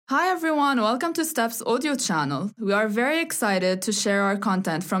Hi everyone, welcome to Steps audio channel. We are very excited to share our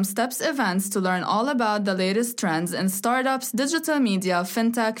content from Steps events to learn all about the latest trends in startups, digital media,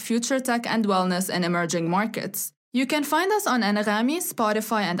 fintech, future tech, and wellness in emerging markets. You can find us on Anagami,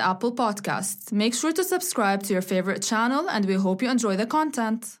 Spotify, and Apple Podcasts. Make sure to subscribe to your favorite channel, and we hope you enjoy the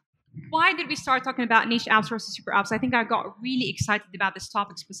content. Why did we start talking about niche apps versus super apps? I think I got really excited about this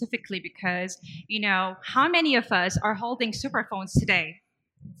topic specifically because, how many of us are holding super phones today?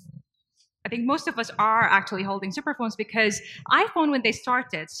 I think most of us are actually holding super phones because iPhone, when they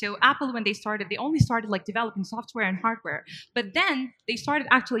started, so Apple, when they started, they only started like developing software and hardware. But then they started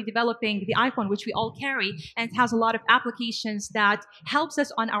actually developing the iPhone, which we all carry, and it has a lot of applications that helps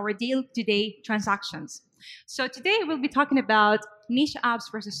us on our day-to-day transactions. So today we'll be talking about niche apps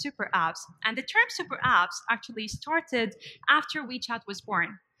versus super apps. And the term super apps actually started after WeChat was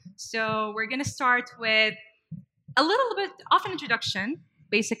born. So we're going to start with a little bit of an introduction,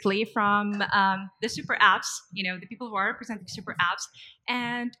 basically, from the super apps, the people who are representing super apps,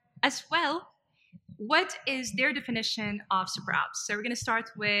 and as well, what is their definition of super apps. So we're going to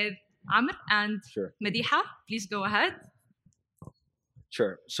start with Amr and Sure. Mediha. Please go ahead.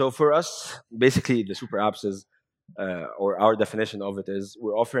 Sure. So for us, basically, the super apps is, or our definition of it is,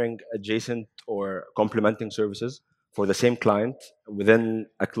 we're offering adjacent or complementing services for the same client within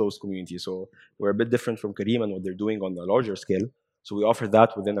a closed community. So we're a bit different from Kareem and what they're doing on a larger scale. So we offer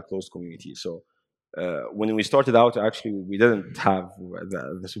that within a closed community. So when we started out, actually, we didn't have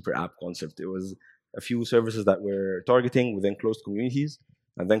the super app concept. It was a few services that we're targeting within closed communities,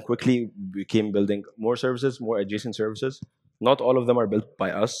 and then quickly became building more services, more adjacent services. Not all of them are built by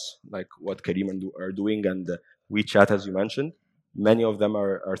us, like what Kareem are doing and WeChat, as you mentioned. Many of them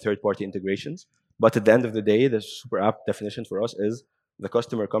are third-party integrations. But at the end of the day, the super app definition for us is the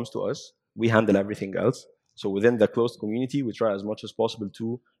customer comes to us, we handle everything else. So within the closed community, we try as much as possible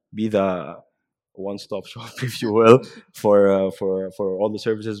to be the one-stop shop, if you will, for all the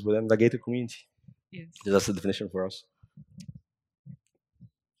services within the gated community. Yes. That's the definition for us.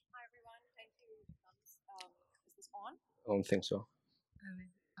 Hi everyone, thank you. Is this on? I don't think so.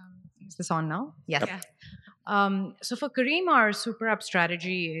 Is this on now? Yes. Yeah. So for Kareem, our super app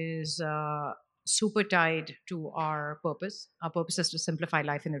strategy is super tied to our purpose. Our purpose is to simplify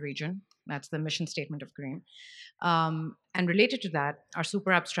life in the region. That's the mission statement of Kareem. And related to that, our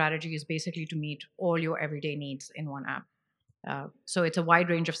super app strategy is basically to meet all your everyday needs in one app. So it's a wide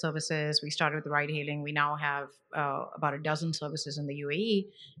range of services. We started with ride hailing. We now have about a dozen services in the UAE.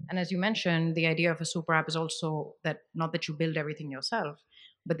 And as you mentioned, the idea of a super app is also that not that you build everything yourself,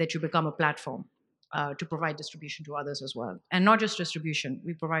 but that you become a platform to provide distribution to others as well. And not just distribution,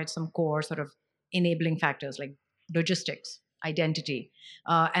 we provide some core sort of enabling factors like logistics, identity,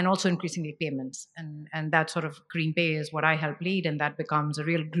 and also increasingly payments. And that sort of Green Pay is what I help lead, and that becomes a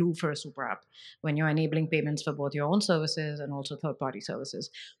real glue for a super app when you're enabling payments for both your own services and also third-party services.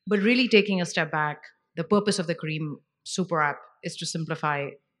 But really taking a step back, the purpose of the Kareem super app is to simplify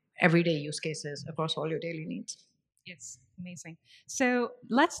everyday use cases across all your daily needs. Yes, amazing. So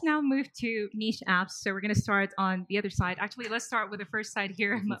let's now move to niche apps. So we're going to start on the other side. Actually, let's start with the first side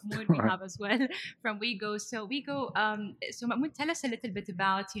here. Mahmoud, we have as well from WeGo. So WeGo, so Mahmoud, tell us a little bit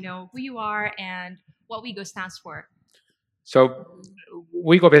about who you are and what WeGo stands for. So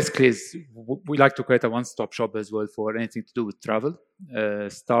WeGo basically is, we like to create a one-stop shop as well for anything to do with travel.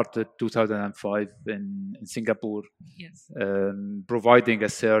 Started 2005 in Singapore, Yes. providing a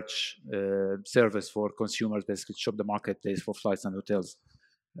search service for consumers, basically shop the marketplace for flights and hotels.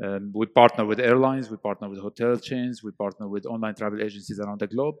 We partner with airlines, we partner with hotel chains, we partner with online travel agencies around the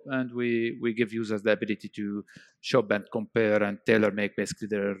globe, and we give users the ability to shop and compare and tailor make basically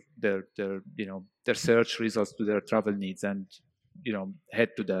their search results to their travel needs, and head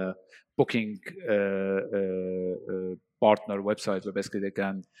to the booking partner website where basically they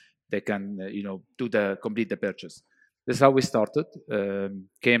can complete the purchase. This is how we started.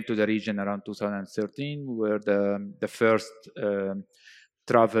 Came to the region around 2013. We were the first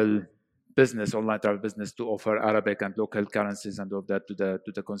online travel business to offer Arabic and local currencies and all of that to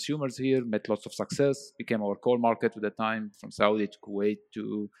the consumers here. Met lots of success. Became our core market at the time, from Saudi to Kuwait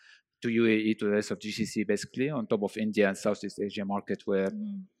to UAE to the rest of GCC, basically, on top of India and Southeast Asia market where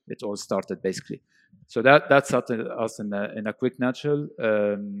it all started, basically. So that's us in a quick nutshell.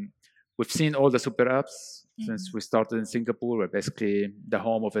 We've seen all the super apps since we started in Singapore. Where basically the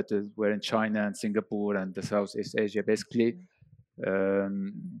home of it is we're in China and Singapore and the Southeast Asia, basically.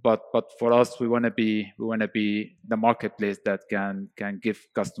 But for us, we want to be the marketplace that can give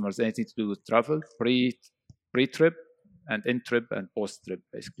customers anything to do with travel, pre-trip, and in trip and post trip,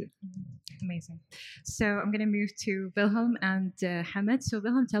 basically. Amazing. So I'm going to move to Wilhelm and Hamid. So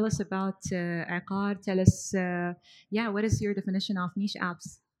Wilhelm, tell us about Aqar. Tell us, what is your definition of niche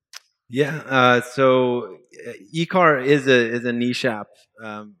apps? Yeah, so eCar is a niche app,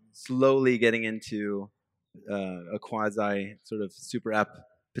 slowly getting into a quasi sort of super app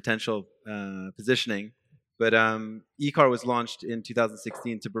potential positioning. But eCar was launched in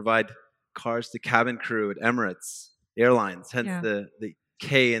 2016 to provide cars to cabin crew at Emirates Airlines, hence the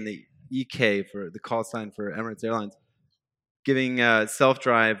K and the EK for the call sign for Emirates Airlines, giving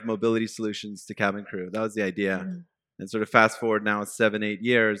self-drive mobility solutions to cabin crew. That was the idea. And sort of fast forward now 7-8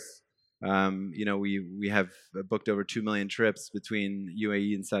 years, we have booked over 2 million trips between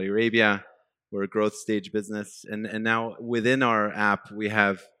UAE and Saudi Arabia. We're a growth stage business. And now within our app, we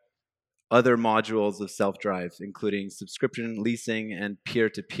have other modules of self-drive, including subscription, leasing, and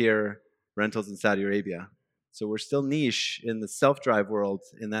peer-to-peer rentals in Saudi Arabia. So we're still niche in the self-drive world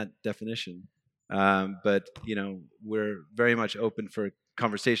in that definition. But, we're very much open for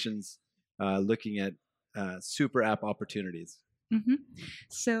conversations looking at super app opportunities. Mm-hmm.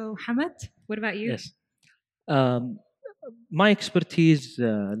 So, Hamid, what about you? Yes. My expertise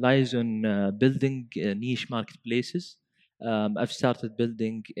lies on building niche marketplaces. I've started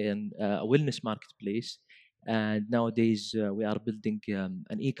building in a wellness marketplace, and nowadays we are building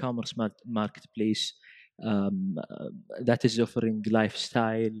an e-commerce marketplace that is offering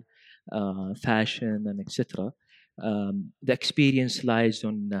lifestyle, fashion, and etc. The experience lies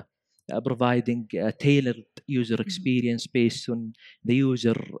on providing a tailored user experience based on the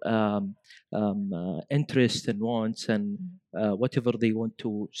user interest and wants and whatever they want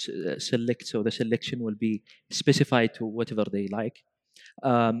to select. So the selection will be specified to whatever they like.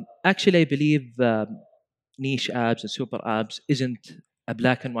 Actually, I believe niche apps and super apps isn't a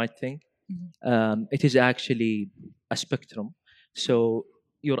black and white thing. It is actually a spectrum. So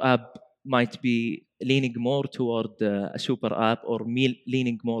your app might be leaning more toward a super app or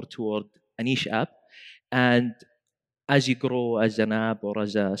leaning more toward a niche app. And as you grow as an app or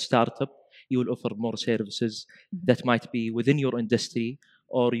as a startup, you will offer more services that might be within your industry,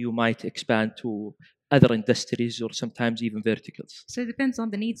 or you might expand to other industries or sometimes even verticals. So it depends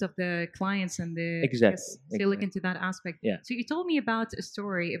on the needs of the clients and the exactly. So you look into that aspect. Yeah. So you told me about a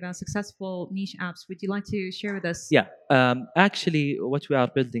story about successful niche apps. Would you like to share with us? Yeah. Actually, what we are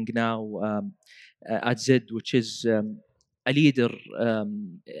building now at Zed, which is a leader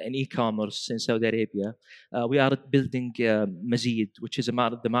in e-commerce in Saudi Arabia, we are building Mazid, which is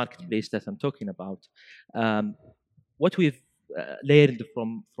the marketplace that I'm talking about. What we've learned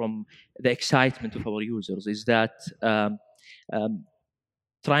from the excitement of our users is that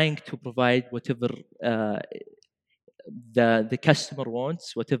trying to provide whatever the customer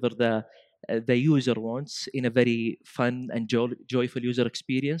wants, whatever the user wants, in a very fun and joyful user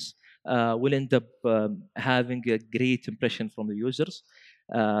experience, will end up having a great impression from the users.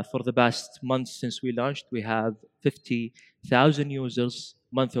 For the past month since we launched, we have 50,000 users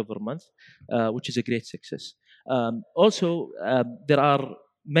month over month, which is a great success. Also, there are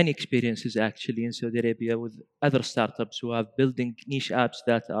many experiences actually in Saudi Arabia with other startups who are building niche apps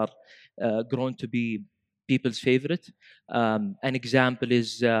that are grown to be people's favorite. An example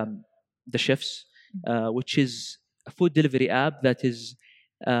is The Chefs, which is a food delivery app that is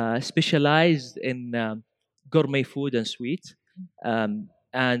specialized in gourmet food and sweet.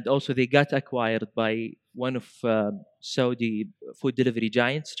 And also they got acquired by one of Saudi food delivery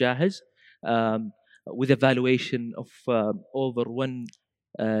giants, Jahez, with a valuation of over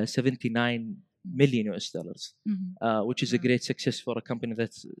 179 million US dollars, which is a great success for a company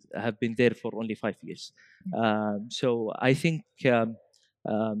that have been there for only 5 years. So I think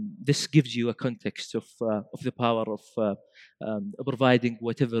this gives you a context of the power of providing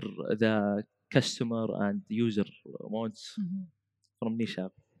whatever the customer and the user wants from niche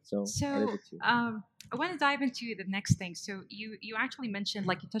app. So I want to dive into the next thing. So you actually mentioned,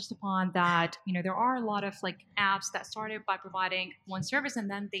 like you touched upon that, there are a lot of like apps that started by providing one service and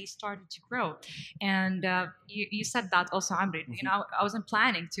then they started to grow. And you said that also, Amrit, I wasn't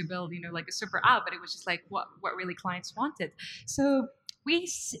planning to build, like a super app, but it was just like what really clients wanted. So we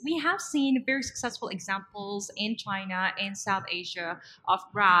have seen very successful examples in China, in South Asia, of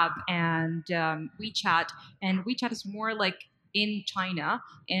Grab and WeChat. And WeChat is more like in China,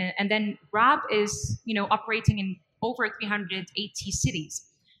 and then Grab is operating in over 380 cities.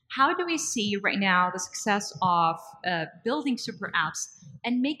 How do we see right now the success of building super apps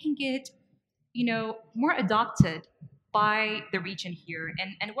and making it more adopted by the region here,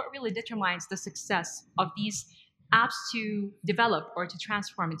 and what really determines the success of these apps to develop or to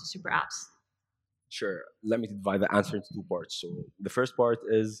transform into super apps? Sure. Let me divide the answer into two parts. So the first part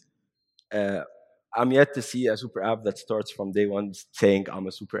is uh, I'm yet to see a super app that starts from day one saying I'm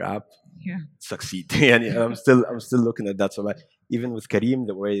a super app Yeah. succeed. And I'm still looking at that. So like even with Kareem,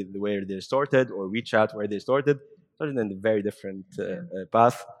 the way they started, or WeChat where they started in a very different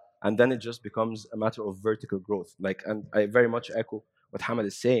path, and then it just becomes a matter of vertical growth. Like, and I very much echo what Hamad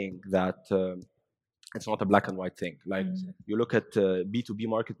is saying that. It's not a black and white thing. Like you look at B2B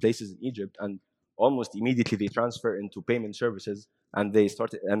marketplaces in Egypt, and almost immediately they transfer into payment services, and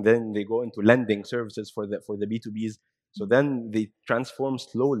then they go into lending services for the B2Bs. So then they transform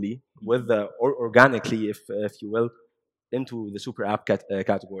slowly or organically, if you will, into the super app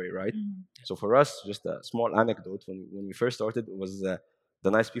category, right? So for us, just a small anecdote: when we first started, it was the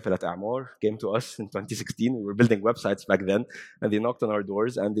nice people at Amor came to us in 2016. We were building websites back then, and they knocked on our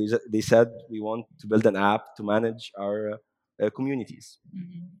doors and they said we want to build an app to manage our communities.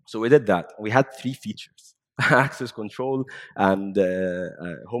 So we did that. We had three features: access control and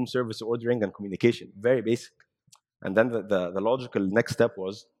home service ordering and communication. Very basic. And then the logical next step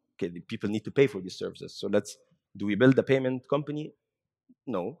was, okay, the people need to pay for these services. So do we build a payment company?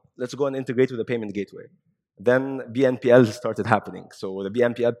 No. Let's go and integrate with the payment gateway. Then BNPL started happening. So the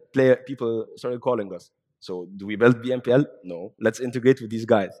BNPL people started calling us. So do we build BNPL? No. Let's integrate with these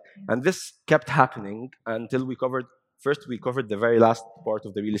guys. And this kept happening until we covered the very last part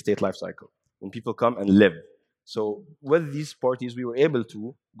of the real estate lifecycle, when people come and live. So with these parties, we were able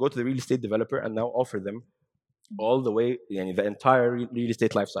to go to the real estate developer and now offer them all the way, the entire real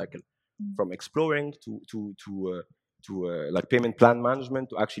estate lifecycle, from exploring to like payment plan management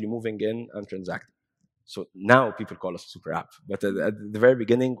to actually moving in and transacting. So now people call us a super app. But at the very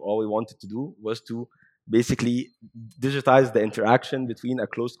beginning, all we wanted to do was to basically digitize the interaction between a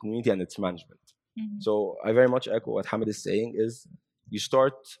closed community and its management. So I very much echo what Hamid is saying: is you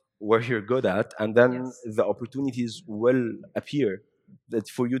start where you're good at, and then the opportunities will appear that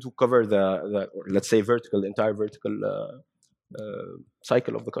for you to cover or let's say the entire vertical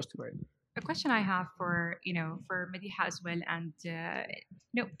cycle of the customer. A question I have for Madiha as well, and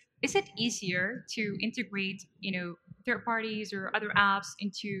is it easier to integrate third parties or other apps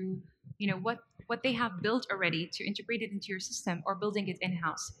into what they have built already, to integrate it into your system, or building it in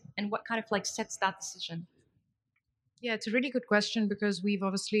house, and what kind of like sets that decision? Yeah, it's a really good question, because we've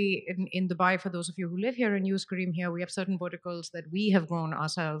obviously, in Dubai, for those of you who live here and use Careem here, we have certain verticals that we have grown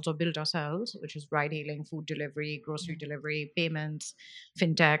ourselves or built ourselves, which is ride hailing, food delivery, grocery delivery, payments,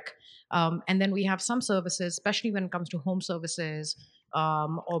 fintech. And then we have some services, especially when it comes to home services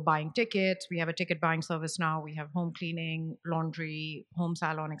or buying tickets. We have a ticket buying service now. We have home cleaning, laundry, home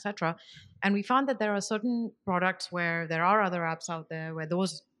salon, etc. And we found that there are certain products where there are other apps out there where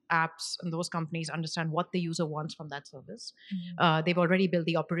those apps and those companies understand what the user wants from that service. They've already built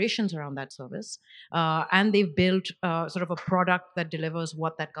the operations around that service, and they've built sort of a product that delivers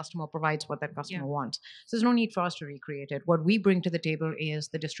what that customer provides, what that customer wants. So there's no need for us to recreate it. What we bring to the table is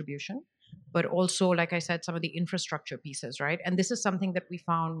the distribution, but also, like I said, some of the infrastructure pieces, right? And this is something that we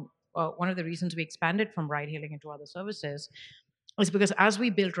found, one of the reasons we expanded from ride hailing into other services is because as we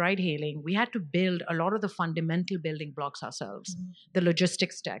built ride hailing, we had to build a lot of the fundamental building blocks ourselves: the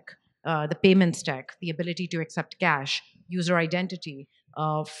logistics tech, the payments tech, the ability to accept cash, user identity,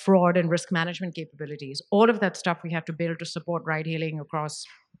 fraud and risk management capabilities. All of that stuff we have to build to support ride hailing across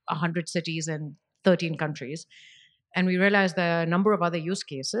 100 cities and 13 countries. And we realized there are a number of other use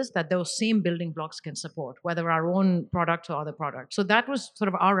cases that those same building blocks can support, whether our own products or other products. So that was sort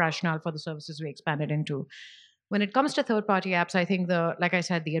of our rationale for the services we expanded into. When it comes to third-party apps, I think like I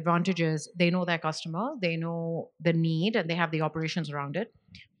said, the advantage is they know their customer, they know the need, and they have the operations around it.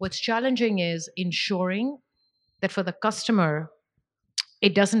 What's challenging is ensuring that for the customer,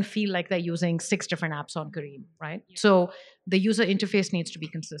 it doesn't feel like they're using 6 different apps on Careem, right? Yeah. So the user interface needs to be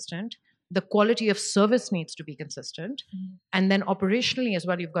consistent. The quality of service needs to be consistent. And then operationally as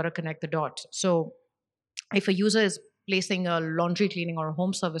well, you've got to connect the dots. So if a user is placing a laundry cleaning or a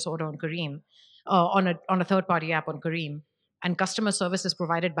home service order on Careem, on a third-party app on Careem, and customer service is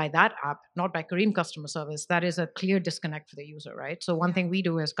provided by that app, not by Careem customer service, that is a clear disconnect for the user, right? So one thing we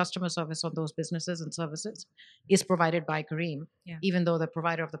do is customer service on those businesses and services is provided by Careem, even though the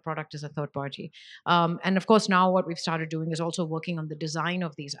provider of the product is a third party. And of course, now what we've started doing is also working on the design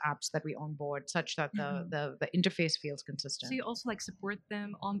of these apps that we onboard, such that the interface feels consistent. So you also like support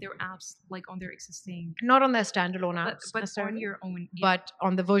them on their apps, like on their existing... Not on their standalone apps, but on your own. But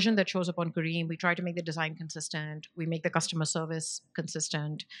on the version that shows up on Careem, we try to make the design consistent. We make the customer service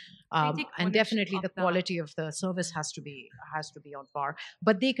consistent, and definitely the quality of the service has to be on par.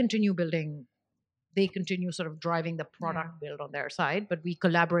 But they continue sort of driving the product build on their side, but we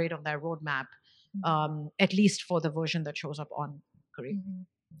collaborate on their roadmap at least for the version that shows up on Careem.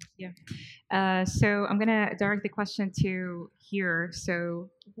 Yeah. So I'm gonna direct the question to here. So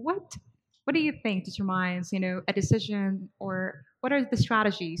what do you think determines, a decision, or what are the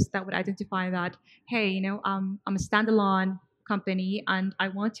strategies that would identify that, hey, I'm a standalone company and I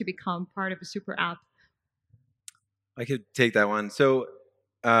want to become part of a super app? I could take that one. So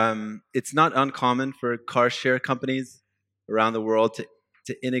it's not uncommon for car share companies around the world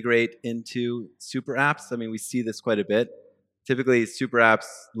to integrate into super apps. I mean, we see this quite a bit. Typically, super apps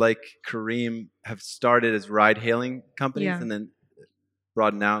like Careem have started as ride-hailing companies and then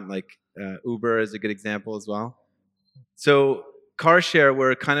broadened out. Like Uber is a good example as well. So car share,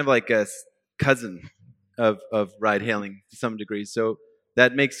 we're kind of like a cousin of ride-hailing to some degree. So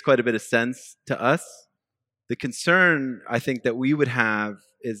that makes quite a bit of sense to us. The concern I think that we would have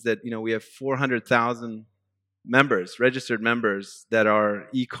is that we have 400,000 members, registered members that are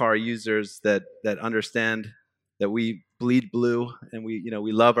e-car users that understand that we bleed blue and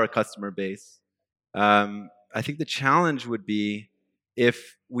we love our customer base. I think the challenge would be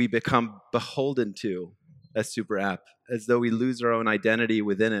if we become beholden to a super app, as though we lose our own identity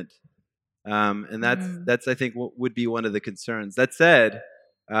within it, and that's I think what would be one of the concerns. That said,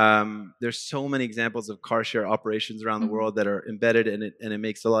 there's so many examples of car share operations around the world that are embedded in it, and it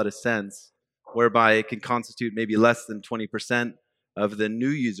makes a lot of sense, whereby it can constitute maybe less than 20% of the new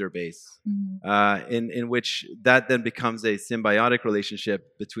user base, in which that then becomes a symbiotic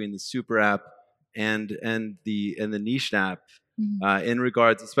relationship between the super app and the niche app, in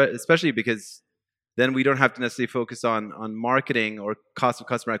regards, especially because then we don't have to necessarily focus on marketing or cost of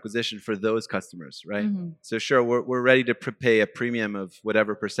customer acquisition for those customers, right? So sure, we're ready to pay a premium of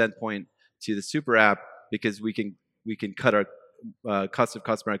whatever percent point to the super app because we can cut our cost of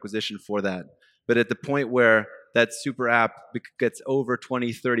customer acquisition for that. But at the point where that super app gets over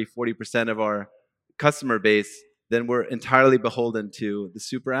 20, 30, 40% of our customer base, then we're entirely beholden to the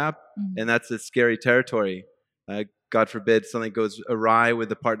super app, and that's a scary territory. God forbid something goes awry with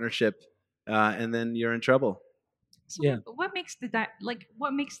the partnership, and then you're in trouble. So what makes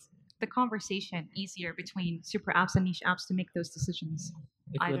the conversation easier between super apps and niche apps to make those decisions?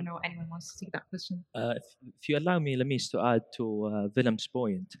 I don't know. Anyone wants to take that question? If you allow me, Lamis, to add to Willem's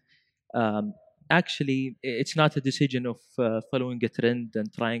point. Actually, it's not a decision of following a trend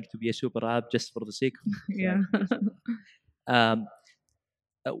and trying to be a super app just for the sake of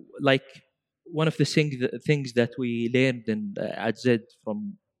it. Like one of the things that we learned at Z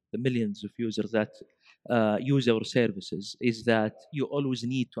from the millions of users that use our services is that you always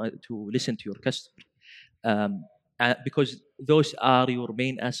need to listen to your customer, because those are your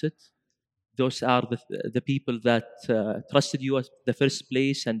main asset. Those are the people that trusted you at the first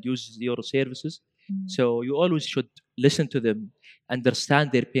place and use your services. So you always should listen to them,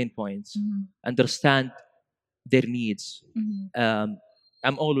 understand their pain points, understand their needs.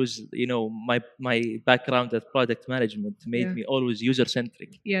 I'm always, my background at product management made me always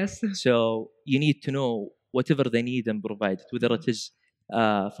user-centric. Yes. So you need to know whatever they need and provide it, whether it is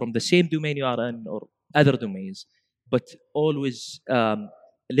from the same domain you are in or other domains. But always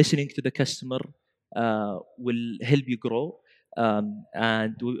listening to the customer will help you grow,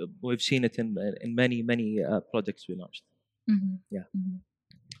 and we've seen it in many products we launched.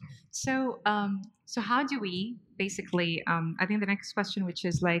 So how do we basically? I think the next question, which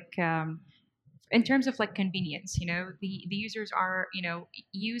is like, in terms of like convenience, the users are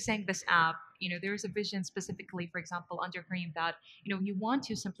using this app. There's a vision specifically, for example, under Careem that you want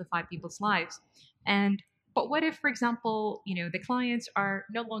to simplify people's lives, but what if, for example, the clients are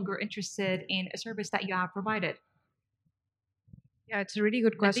no longer interested in a service that you have provided? Yeah, it's a really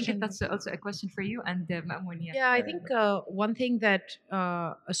good question. I think that's also a question for you and Ma'moun. Yeah, I think one thing that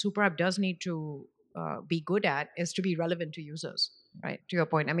a super app does need to be good at is to be relevant to users, right? To your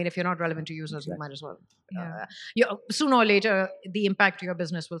point. I mean, if you're not relevant to users, you might as well. Sooner or later, the impact to your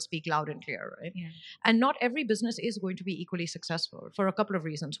business will speak loud and clear, right? Yeah. And not every business is going to be equally successful for a couple of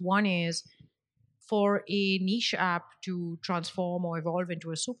reasons. One is, for a niche app to transform or evolve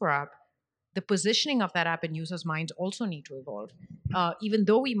into a super app, the positioning of that app in users' minds also need to evolve. Even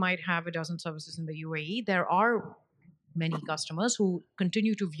though we might have a dozen services in the UAE, there are many customers who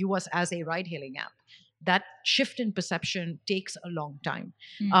continue to view us as a ride-hailing app. That shift in perception takes a long time.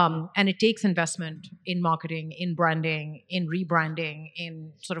 And it takes investment in marketing, in branding, in rebranding,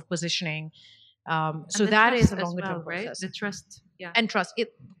 in sort of positioning. So that is a longer-term process. The trust, And trust.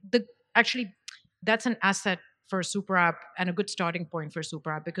 Actually, that's an asset for a super app and a good starting point for a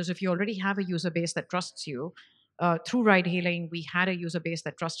super app, because if you already have a user base that trusts you, through ride hailing, we had a user base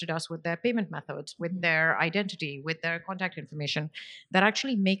that trusted us with their payment methods, with their identity, with their contact information. That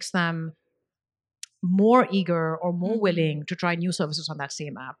actually makes them more eager or more willing to try new services on that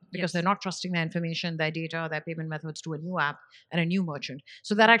same app because Yes. they're not trusting their information, their data, their payment methods to a new app and a new merchant.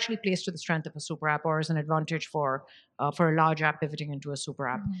 So that actually plays to the strength of a super app or is an advantage for a large app pivoting into a super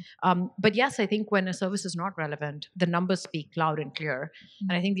app. But yes, I think when a service is not relevant, the numbers speak loud and clear.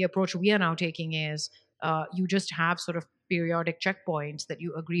 And I think the approach we are now taking is you just have sort of periodic checkpoints that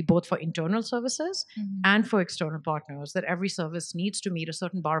you agree both for internal services and for external partners, that every service needs to meet a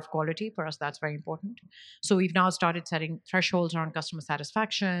certain bar of quality. For us, that's very important. So we've now started setting thresholds around customer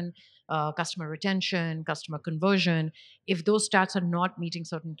satisfaction, customer retention, customer conversion. If those stats are not meeting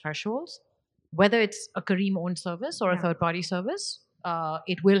certain thresholds, whether it's a Careem-owned service or a third-party service,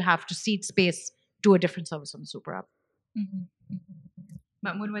 it will have to cede space to a different service on the super app.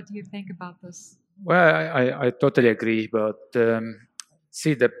 Mahmoud, what do you think about this? Well, I totally agree. But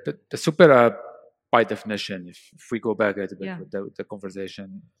see, the super app, by definition, if we go back a little bit with the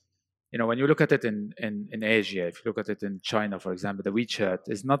conversation, when you look at it in Asia, if you look at it in China, for example, the WeChat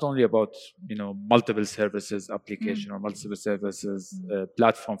is not only about multiple services application or multiple services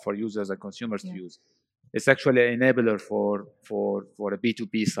platform for users and consumers to use. It's actually an enabler for a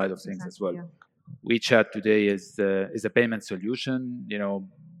B2B side of things as well. Yeah. WeChat today is a payment solution,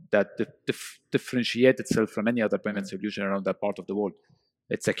 that differentiate itself from any other payment solution around that part of the world.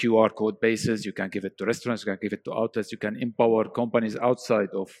 It's a QR code basis. You can give it to restaurants. You can give it to outlets. You can empower companies outside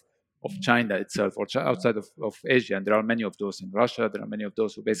of China itself or outside of Asia. And there are many of those in Russia. There are many of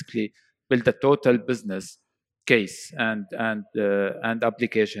those who basically build a total business case and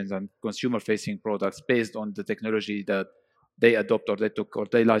applications and consumer-facing products based on the technology that they adopt or they took or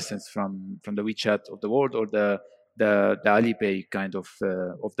they license from the WeChat of the world or the Alipay kind of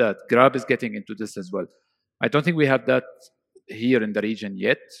that. Grab is getting into this as well. I don't think we have that here in the region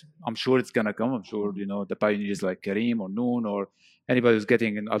yet. I'm sure it's gonna come. I'm sure the pioneers like Careem or Noon or anybody who's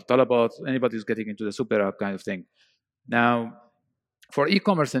getting in Al-Talabat, anybody who's getting into the super app kind of thing. Now, for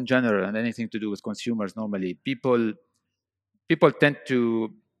e-commerce in general and anything to do with consumers, normally people tend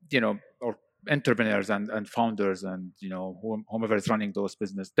to or entrepreneurs and founders and whomever is running those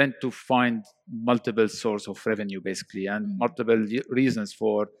business tend to find multiple source of revenue basically and multiple reasons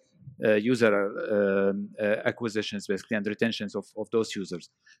for user acquisitions basically and retentions of those users,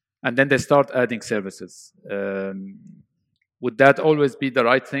 and then they start adding services. Would that always be the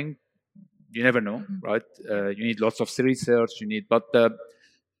right thing? You never know, right? You need lots of research. But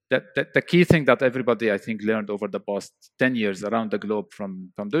the key thing that everybody I think learned over the past 10 years around the globe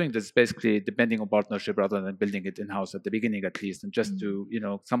from doing this is basically depending on partnership rather than building it in-house at the beginning at least, and just to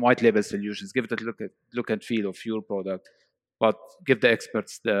some white label solutions, give it a look and feel of your product, but give the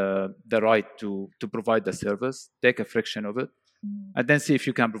experts the right to provide the service, take a friction of it, and then see if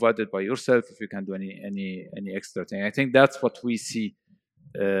you can provide it by yourself, if you can do any extra thing. I think that's what we see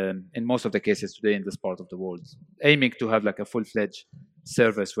in most of the cases today in this part of the world, aiming to have like a full-fledged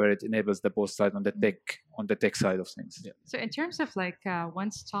service where it enables the both side on the tech side of things. Yeah. So in terms of like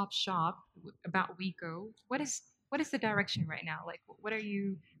one-stop shop about WeGo, what is the direction right now? Like, what are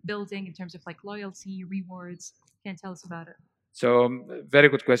you building in terms of like loyalty, rewards? Can you tell us about it? So very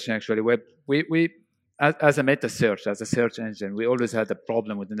good question actually. We as a meta search, as a search engine, we always had a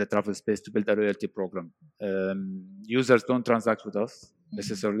problem within the travel space to build a loyalty program. Users don't transact with us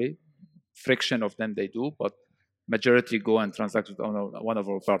necessarily. Friction of them they do, but majority go and transact with one of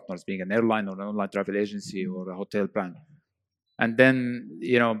our partners, being an airline or an online travel agency or a hotel brand. And then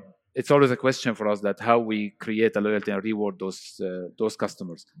it's always a question for us that how we create a loyalty and reward those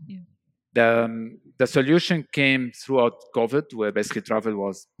customers. Yeah. The solution came throughout COVID, where basically travel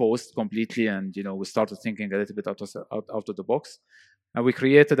was paused completely, and we started thinking a little bit out of the box, and we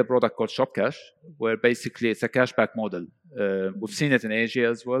created a product called ShopCash, where basically it's a cashback model. We've seen it in Asia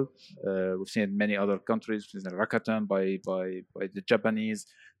as well. We've seen it in many other countries. We've seen Rakuten by the Japanese,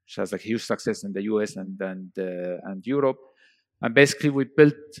 which has like huge success in the US and Europe. And basically, we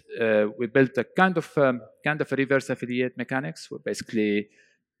built a kind of a reverse affiliate mechanics, where basically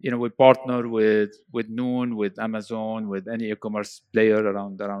we partner with Noon, with Amazon, with any e-commerce player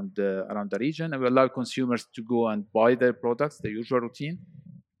around the region, and we allow consumers to go and buy their products, the usual routine.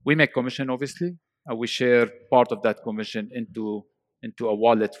 We make commission, obviously, and we share part of that commission into a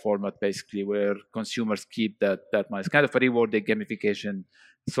wallet format, basically, where consumers keep that money. It's kind of a rewarding gamification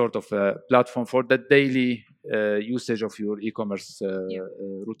sort of platform for the daily usage of your e-commerce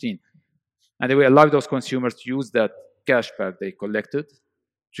routine. And then we allow those consumers to use that cashback they collected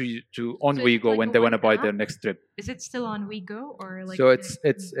to on WeGo like when they want to buy their next trip. Is it still on WeGo or like? So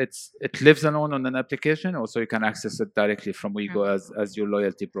it lives alone on an application. Also, you can access it directly from WeGo as your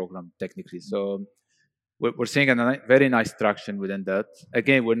loyalty program, technically. So we're seeing a very nice traction within that.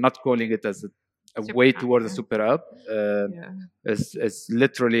 Again, we're not calling it as Super way app, towards yeah. a super app. Is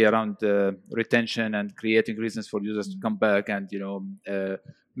literally around retention and creating reasons for users to come back and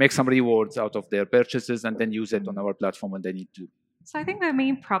make some rewards out of their purchases and then use it on our platform when they need to. So I think the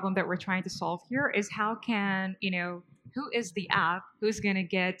main problem that we're trying to solve here is how can, who is the app who's going to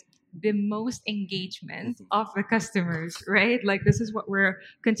get the most engagement of the customers, right? Like this is what we're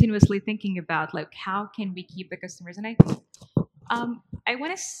continuously thinking about. Like how can we keep the customers? And I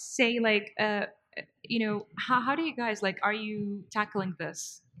want to say like, how do you guys like, are you tackling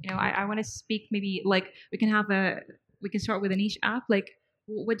this? I want to speak maybe like we can start with a niche app. Like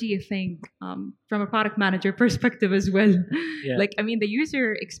what do you think from a product manager perspective as well? Yeah. Like, I mean, the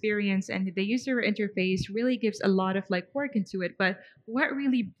user experience and the user interface really gives a lot of like work into it, but what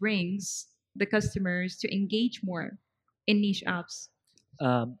really brings the customers to engage more in niche apps?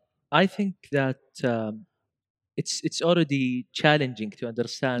 I think that it's already challenging to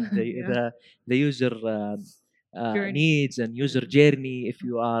understand Yeah. the user Journey. needs and user journey if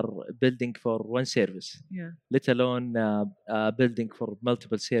you are building for one service, Yeah. let alone building for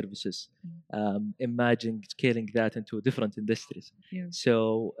multiple services. Imagine scaling that into different industries. Yeah.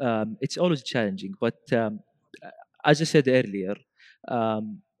 So it's always challenging. But as I said earlier,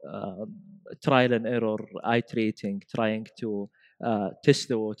 trial and error, iterating, trying to test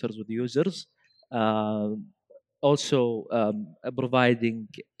the waters with users. Also providing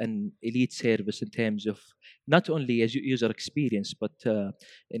an elite service in terms of not only as user experience but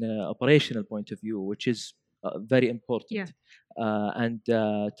in an operational point of view, which is very important. Yeah. And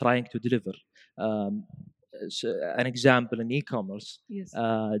trying to deliver. So an example in e-commerce, Yes.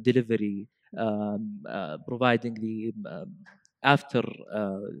 delivery, providing the after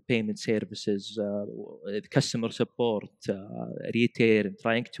payment services, customer support, retail, and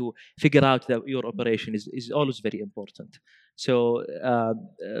trying to figure out that your operation is always very important. So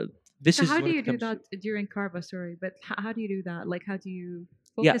this So is how do when you it do comes that during Carva? Sorry, but how do you do that? Like, how do you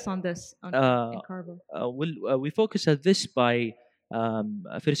Yeah. focus on this in Carva? we focus at this by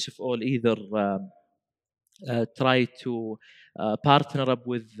first of all either try to partner up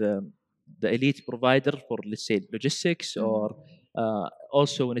with the elite provider for, let's say, logistics, or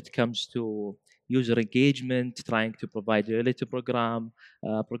also when it comes to user engagement, trying to provide a loyalty program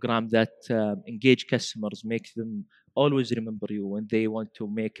that engage customers, make them always remember you when they want to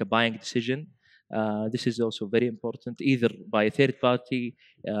make a buying decision. This is also very important, either by third-party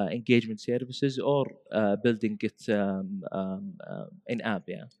engagement services or building it in app.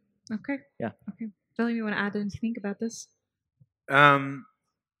 Yeah. Okay. Yeah. Okay. Billy, you want to add anything about this?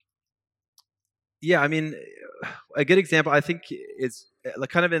 Yeah, I mean, a good example, I think, is like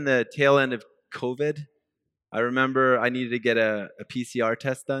kind of in the tail end of COVID. I remember I needed to get a PCR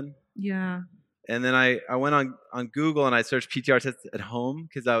test done. Yeah. And then I went on Google and I searched PCR tests at home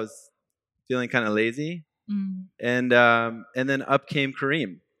because I was feeling kind of lazy. And then up came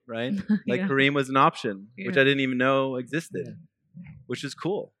Kareem, right? Like Yeah. Kareem was an option, which Yeah. I didn't even know existed, which is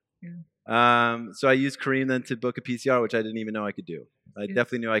cool. Yeah. So I used Kareem then to book a PCR, which I didn't even know I could do. I Yeah.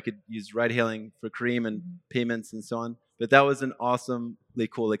 definitely knew I could use ride hailing for Kareem and payments and so on. But that was an awesomely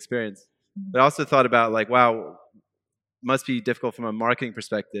cool experience. But I also thought about like, wow, must be difficult from a marketing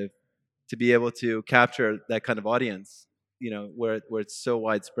perspective to be able to capture that kind of audience, where it's so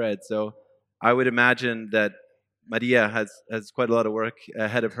widespread. So I would imagine that Maria has quite a lot of work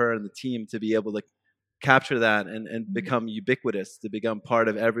ahead of her and the team to be able to capture that and become ubiquitous, to become part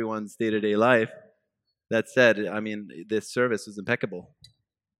of everyone's day-to-day life. That said, I mean, this service is impeccable.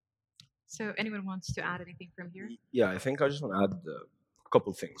 So anyone wants to add anything from here? Yeah, I think I just want to add a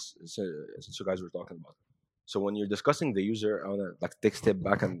couple things since you guys were talking about. So when you're discussing the user, I want to like take a step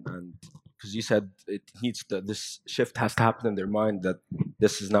back and because you said it needs this shift has to happen in their mind that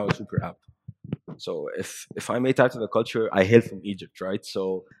this is now a super app. So if I may title the culture, I hail from Egypt, right?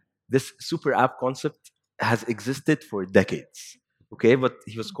 So this super app concept has existed for decades. Okay, but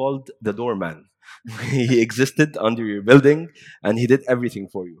he was called the doorman. He existed under your building and he did everything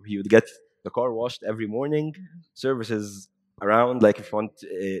for you. He would get the car washed every morning, services around, like if you want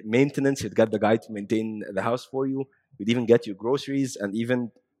maintenance, he'd get the guy to maintain the house for you. He'd even get you groceries and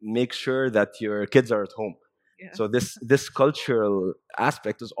even make sure that your kids are at home. Yeah. So this cultural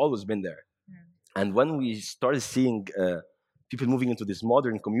aspect has always been there. And when we started seeing people moving into these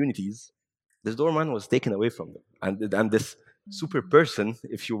modern communities, this doorman was taken away from them, and this super person,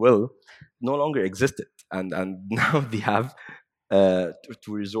 if you will, no longer existed. And now they have to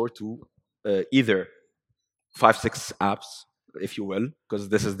resort to either 5-6 apps, if you will, because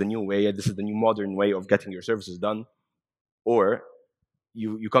this is the new way, this is the new modern way of getting your services done, or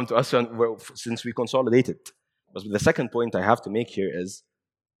you come to us since we consolidated. But the second point I have to make here is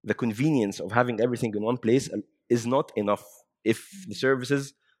the convenience of having everything in one place is not enough if the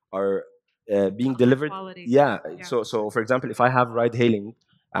services are being delivered. Quality. Yeah. Yeah. So for example, if I have ride hailing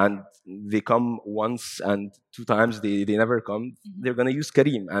and they come once and 2 times they never come, they're gonna use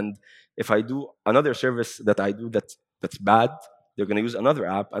Kareem. And if I do another service that I do that's bad, they're gonna use another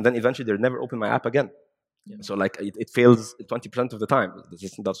app, and then eventually they'll never open my app again. So like it fails 20% of the time.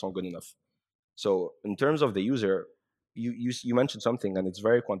 That's not good enough. So in terms of the user, you mentioned something, and it's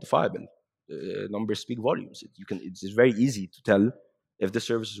very quantifiable. Numbers speak volumes. It's very easy to tell if the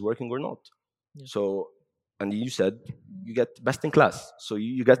service is working or not. So, and you said you get best in class. So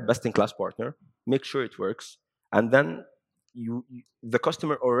you get best in class partner. Make sure it works, and then the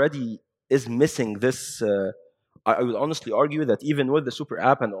customer already is missing this. I would honestly argue that even with the super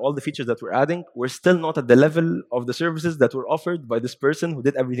app and all the features that we're adding, we're still not at the level of the services that were offered by this person who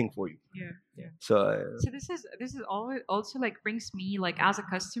did everything for you. Yeah. So So this is also like brings me like as a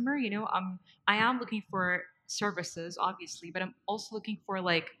customer, I am looking for services obviously, but I'm also looking for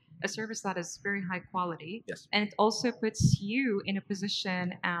like a service that is very high quality. Yes. And it also puts you in a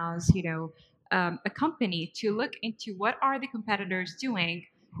position as a company to look into what are the competitors doing,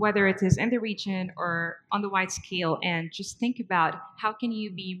 whether it is in the region or on the wide scale, and just think about how can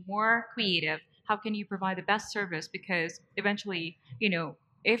you be more creative, how can you provide the best service, because eventually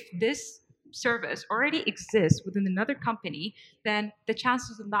if this service already exists within another company, then the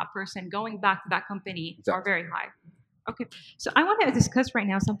chances of that person going back to that company are very high. Okay, so I want to discuss right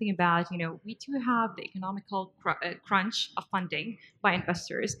now something about, we do have the economical crunch of funding by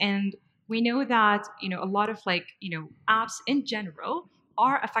investors, and we know that, a lot of apps in general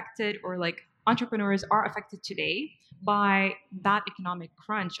are affected, or like entrepreneurs are affected today by that economic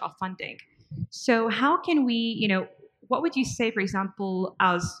crunch of funding. So how can we, what would you say, for example,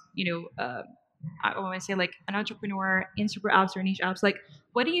 as, I want to say like an entrepreneur in super apps or niche apps, like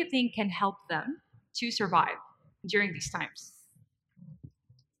what do you think can help them to survive during these times?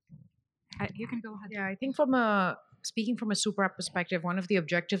 You can go ahead. Yeah, I think speaking from a super app perspective, one of the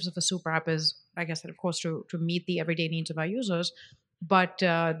objectives of a super app is, like I said, of course, to meet the everyday needs of our users. But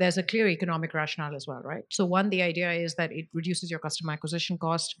there's a clear economic rationale as well, right? So one, the idea is that it reduces your customer acquisition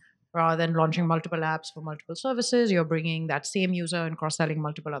cost. Rather than launching multiple apps for multiple services, you're bringing that same user and cross-selling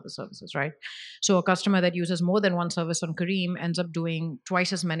multiple other services, right? So a customer that uses more than one service on Careem ends up doing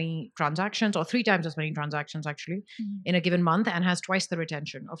twice as many transactions, or 3 times as many transactions actually, in a given month, and has twice the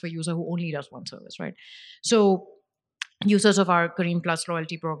retention of a user who only does one service, right? So users of our Careem Plus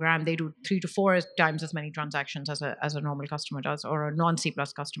loyalty program, they do 3 to 4 times as many transactions as a normal customer does, or a non-C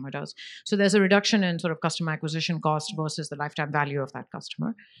Plus customer does. So there's a reduction in sort of customer acquisition cost versus the lifetime value of that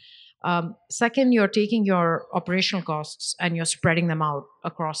customer. Second, you're taking your operational costs and you're spreading them out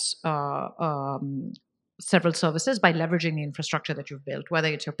across several services by leveraging the infrastructure that you've built, whether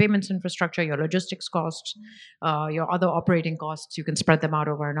it's your payments infrastructure, your logistics costs, your other operating costs. You can spread them out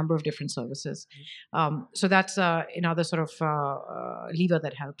over a number of different services. So that's another sort of lever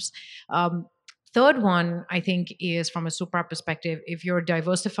that helps. Third one, I think, is from a super app perspective, if you're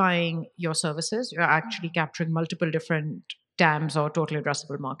diversifying your services, you're actually capturing multiple different TAMs, or total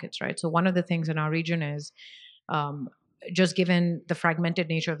addressable markets, right? So one of the things in our region is, just given the fragmented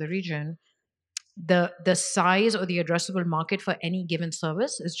nature of the region, the size or the addressable market for any given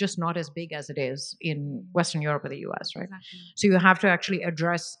service is just not as big as it is in Western Europe or the US, right? Exactly. So you have to actually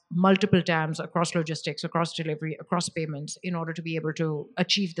address multiple TAMs across logistics, across delivery, across payments in order to be able to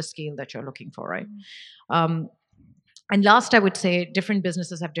achieve the scale that you're looking for, right? And last, I would say different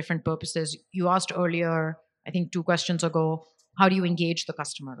businesses have different purposes. You asked earlier, I think 2 questions ago, how do you engage the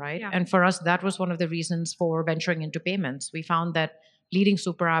customer, right? Yeah. And for us, that was one of the reasons for venturing into payments. We found that leading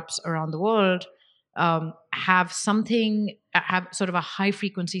super apps around the world have sort of a high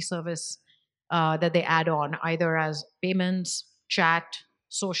frequency service that they add on, either as payments, chat,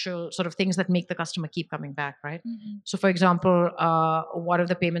 social, sort of things that make the customer keep coming back, right? So for example, one of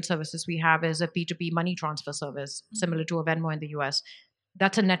the payment services we have is a P2P money transfer service, similar to a Venmo in the US.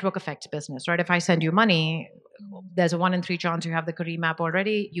 That's a network effects business, right? If I send you money, there's a 1 in 3 chance you have the Careem app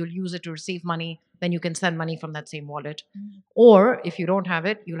already. You'll use it to receive money. Then you can send money from that same wallet. Or if you don't have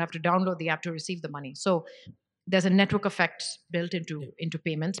it, you'll have to download the app to receive the money. So there's a network effect built into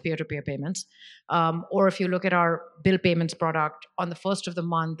payments, peer-to-peer payments. Or if you look at our bill payments product, on the first of the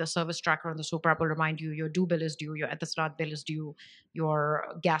month, the service tracker on the super app will remind you your due bill is due, your at the start bill is due, your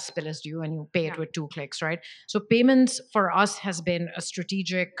gas bill is due, and you pay it with 2 clicks, right? So payments for us has been a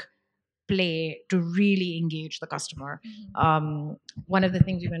strategic play to really engage the customer. One of the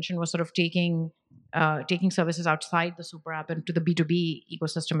things you mentioned was sort of taking services outside the super app and to the B2B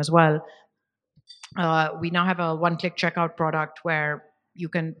ecosystem as well. We now have a one-click checkout product where You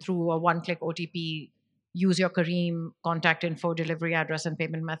can, through a one-click OTP, use your Careem contact info, delivery address, and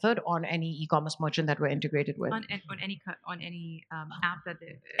payment method on any e-commerce merchant that we're integrated with. On any app that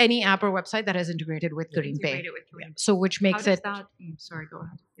Any app or website that has integrated with Careem Pay. integrated with Careem. So which makes How does it. that? Sorry, go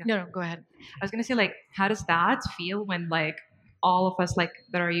ahead. Yeah. No, go ahead. I was gonna say, like, how does that feel when, like, all of us, like,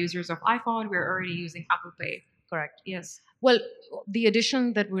 that are users of iPhone, we're already using Apple Pay? Correct. Yes. Well, the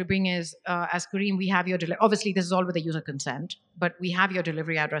addition that we bring is, as Careem, we have your obviously this is all with the user consent, but we have your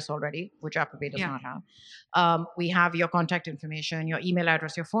delivery address already, which Apple Pay does not have. We have your contact information, your email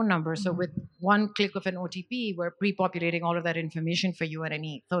address, your phone number. So with one click of an OTP, we're pre-populating all of that information for you at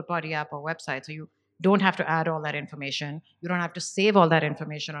any third-party app or website. So you don't have to add all that information. You don't have to save all that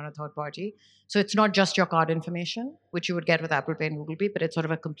information on a third party. So it's not just your card information, which you would get with Apple Pay and Google Pay, but it's sort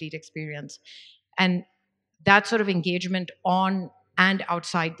of a complete experience. And that sort of engagement on and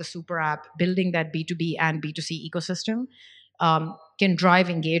outside the super app, building that B2B and B2C ecosystem can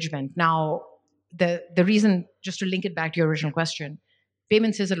drive engagement. Now, the reason, just to link it back to your original question,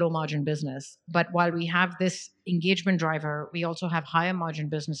 payments is a low margin business. But while we have this engagement driver, we also have higher margin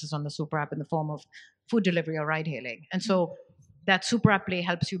businesses on the super app in the form of food delivery or ride hailing. And so that super app play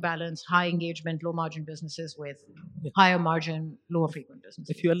helps you balance high engagement, low margin businesses with higher margin, lower frequent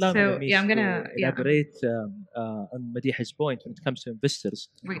businesses. If you allow So, me, yeah, I'm to gonna- yeah. elaborate on Madiha's point when it comes to investors.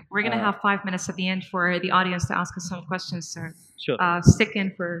 We're gonna have 5 minutes at the end for the audience to ask us some questions, sir. Sure. Stick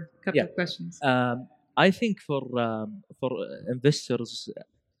in for a couple Yeah. of questions. I think for investors,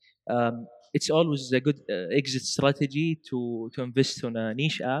 it's always a good exit strategy to invest on a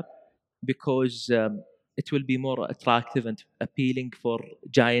niche app because it will be more attractive and appealing for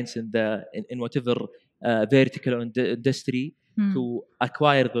giants in whatever vertical or industry to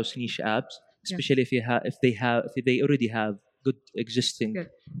acquire those niche apps, especially if they already have good existing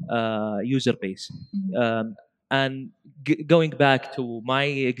user base. And going back to my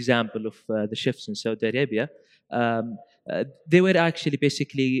example of the chefs in Saudi Arabia, they were actually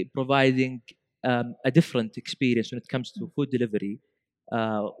basically providing a different experience when it comes to food delivery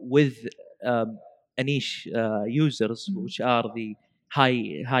with a niche users, which are the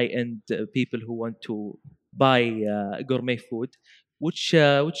high-end people who want to buy gourmet food, which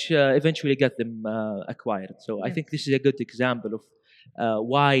eventually got them acquired. So I think this is a good example of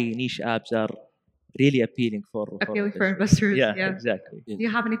why niche apps are really appealing for investors. Yeah, exactly. Do you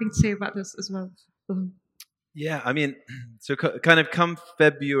have anything to say about this as well? Yeah, I mean, so kind of come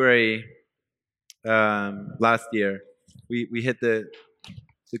February last year, we hit the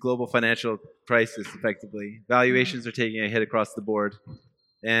global financial crisis effectively. Valuations are taking a hit across the board.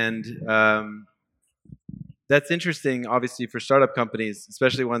 And that's interesting, obviously, for startup companies,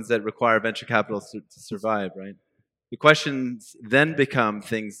 especially ones that require venture capital to survive, right? The questions then become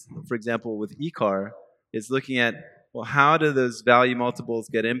things, for example, with eCar, is looking at, well, how do those value multiples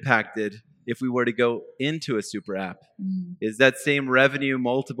get impacted if we were to go into a super app? Is that same revenue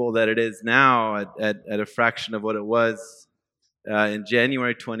multiple that it is now at a fraction of what it was in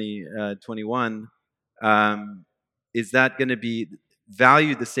January 2021, is that going to be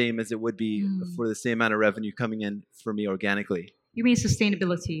valued the same as it would be for the same amount of revenue coming in for me organically? You mean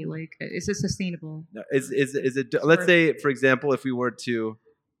sustainability? Like, is it sustainable? Is it? Let's say, for example, if we were to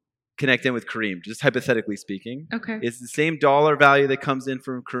connect in with Careem, just hypothetically speaking, Okay. is the same dollar value that comes in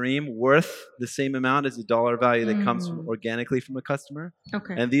from Careem worth the same amount as the dollar value that comes from organically from a customer?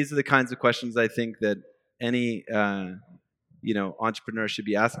 Okay. And these are the kinds of questions I think that any entrepreneur should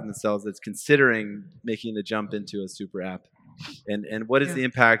be asking themselves that's considering making the jump into a super app. And what is the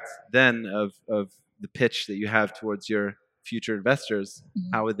impact then of the pitch that you have towards your future investors?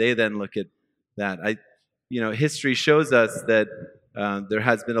 How would they then look at that? History shows us that there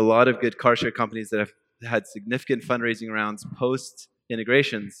has been a lot of good car share companies that have had significant fundraising rounds post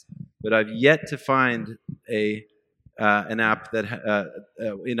integrations, but I've yet to find an app that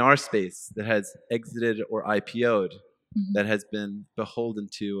in our space that has exited or IPO'd that has been beholden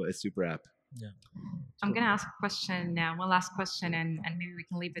to a super app. Yeah. I'm going to ask a question now, one last question, and maybe we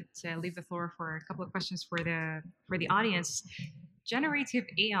can leave the floor for a couple of questions for the audience. Generative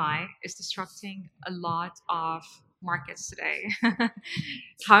AI is disrupting a lot of markets today.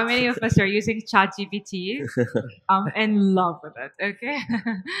 How many of us are using ChatGPT? I'm in love with it. Okay.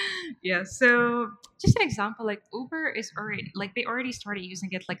 Yeah. So just an example, like Uber is already, like, they already started using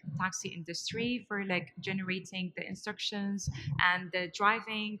it, like the taxi industry, for like generating the instructions and the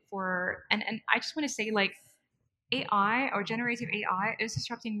driving for, and I just want to say, like, AI or generative AI is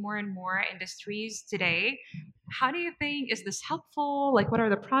disrupting more and more industries today. How do you think, is this helpful? Like, what are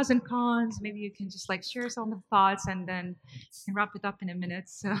the pros and cons? Maybe you can just like share some of the thoughts and then wrap it up in a minute.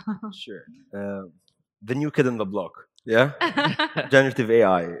 So Sure. The new kid in the block. Yeah, generative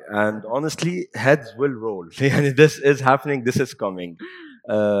AI, and honestly, heads will roll. And this is happening. This is coming.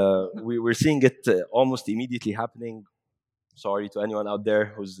 We're seeing it almost immediately happening. Sorry to anyone out there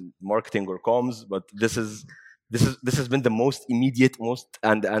who's in marketing or comms, but this has been the most immediate,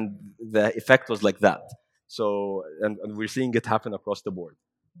 and the effect was like that. So and we're seeing it happen across the board.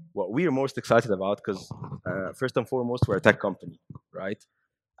 What we are most excited about, because first and foremost, we're a tech company, right?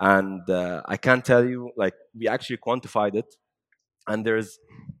 And I can tell you, like, we actually quantified it, and there's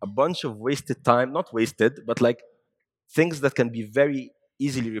a bunch of wasted time, not wasted, but like things that can be very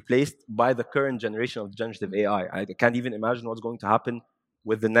easily replaced by the current generation of generative AI. I can't even imagine what's going to happen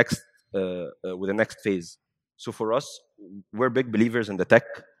with with the next phase. So for us, we're big believers in the tech,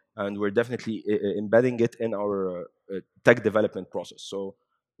 and we're definitely embedding it in our tech development process. So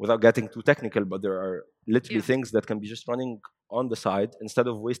without getting too technical, but there are literally Yeah. things that can be just running on the side instead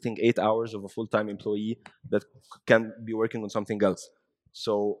of wasting 8 hours of a full-time employee that can be working on something else.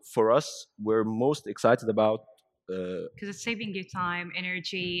 So for us, we're most excited about Because it's saving you time,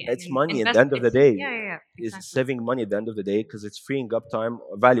 energy, it's and money at invest. the end of the day. Yeah, yeah, yeah. It's Exactly. saving money at the end of the day because it's freeing up time,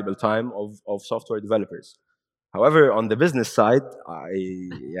 valuable time of software developers. However, on the business side,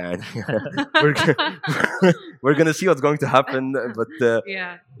 yeah, we're, we're going to see what's going to happen. But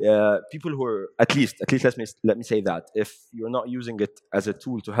Yeah. people who are at least let me say that if you're not using it as a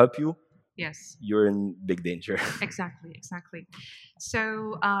tool to help you, Yes. you're in big danger. Exactly. Exactly.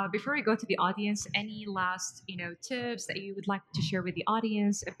 So before we go to the audience, any last tips that you would like to share with the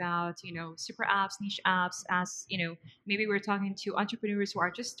audience about super apps, niche apps? As maybe we're talking to entrepreneurs who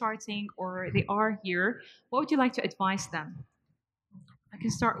are just starting or they are here. What would you like to advise them? I can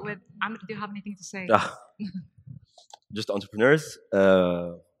start with. Do you have anything to say? Ah, just entrepreneurs.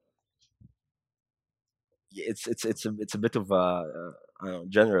 It's a bit of I don't know,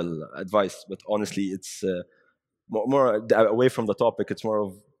 general advice, but honestly, it's more away from the topic. It's more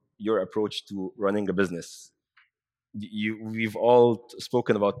of your approach to running a business. We've all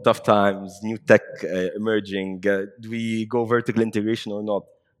spoken about tough times, new tech emerging. Do we go vertical integration or not?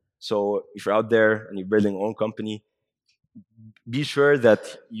 So if you're out there and you're building your own company, be sure that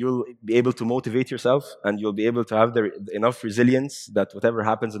you'll be able to motivate yourself and you'll be able to have enough resilience that whatever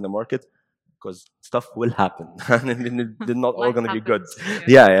happens in the market, because stuff will happen and they're not all Life going to be good. happens,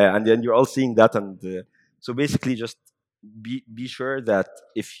 Yeah, and then you're all seeing that. And so basically just be sure that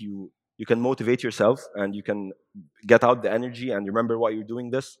if you can motivate yourself and you can get out the energy and remember why you're doing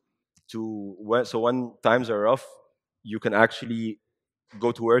this so when times are rough, you can actually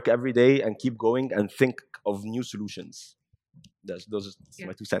go to work every day and keep going and think of new solutions. Those are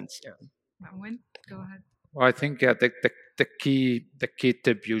my 2 cents. Yeah. Win, go ahead. Well, I think the key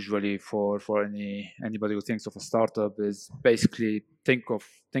tip usually for anybody who thinks of a startup is basically think of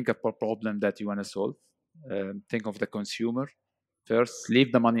a problem that you want to solve. Think of the consumer first.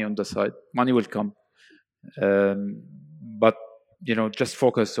 Leave the money on the side. Money will come, but just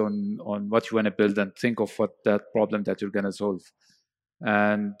focus on what you want to build and think of what that problem that you're going to solve.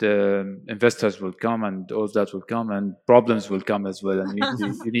 And investors will come, and all that will come, and problems will come as well. And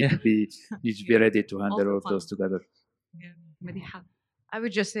you need to be ready to handle all of those together. Yeah. I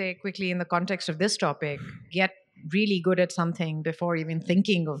would just say quickly in the context of this topic, get really good at something before even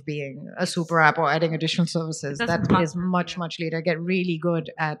thinking of being a super app or adding additional services. That is much later. Get really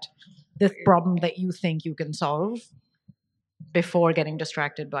good at the problem that you think you can solve before getting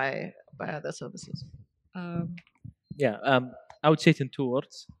distracted by other services. I would say it in 2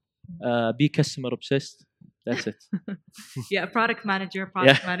 words. Be customer obsessed. That's it. Yeah, product manager.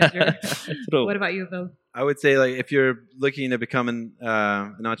 True. What about you, Bill? I would say, like, if you're looking to become an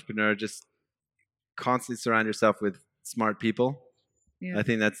entrepreneur, just constantly surround yourself with smart people. Yeah. I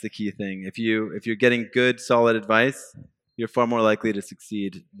think that's the key thing. If you're getting good, solid advice, you're far more likely to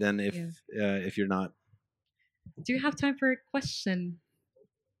succeed than if you're not. Do you have time for a question?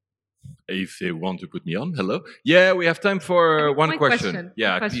 If they want to put me on, hello. Yeah, we have time for one question.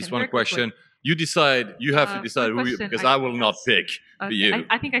 Yeah, at least one question. You decide. You have to decide who because I will not pick you.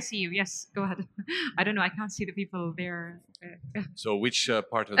 I think I see you. Yes, go ahead. I don't know. I can't see the people there. So which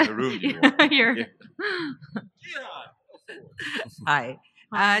part of the room do you want? Here. Hi.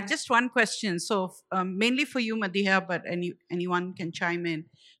 Just one question. So mainly for you, Madiha, but anyone can chime in.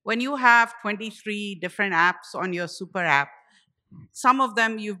 When you have 23 different apps on your super app, some of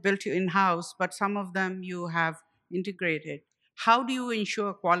them you've built in-house, but some of them you have integrated. How do you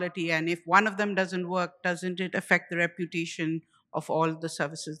ensure quality? And if one of them doesn't work, doesn't it affect the reputation of all the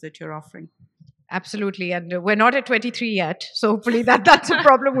services that you're offering? Absolutely. And we're not at 23 yet. So hopefully that's a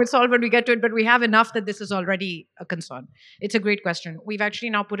problem we'll solve when we get to it. But we have enough that this is already a concern. It's a great question. We've actually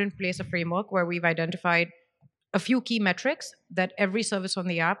now put in place a framework where we've identified a few key metrics that every service on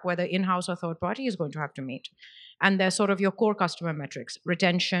the app, whether in-house or third party, is going to have to meet. And they're sort of your core customer metrics: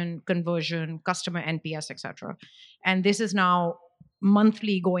 retention, conversion, customer NPS, etc. And this is now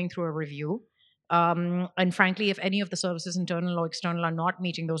monthly going through a review. And frankly, if any of the services, internal or external, are not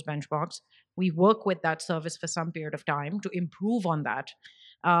meeting those benchmarks, we work with that service for some period of time to improve on that.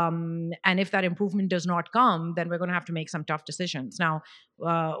 And if that improvement does not come, then we're going to have to make some tough decisions. Now,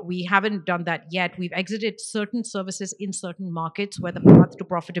 we haven't done that yet. We've exited certain services in certain markets where the path to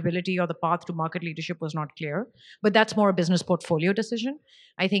profitability or the path to market leadership was not clear. But that's more a business portfolio decision.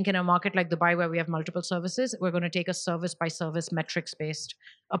 I think in a market like Dubai, where we have multiple services, we're going to take a service-by-service, metrics-based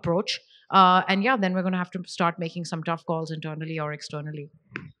approach. And yeah, then we're going to have to start making some tough calls internally or externally.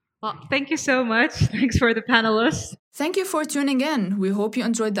 Well, thank you so much. Thanks for the panelists. Thank you for tuning in. We hope you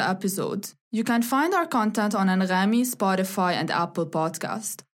enjoyed the episode. You can find our content on Anghami, Spotify, and Apple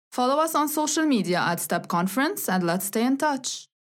Podcast. Follow us on social media at Step Conference, and let's stay in touch.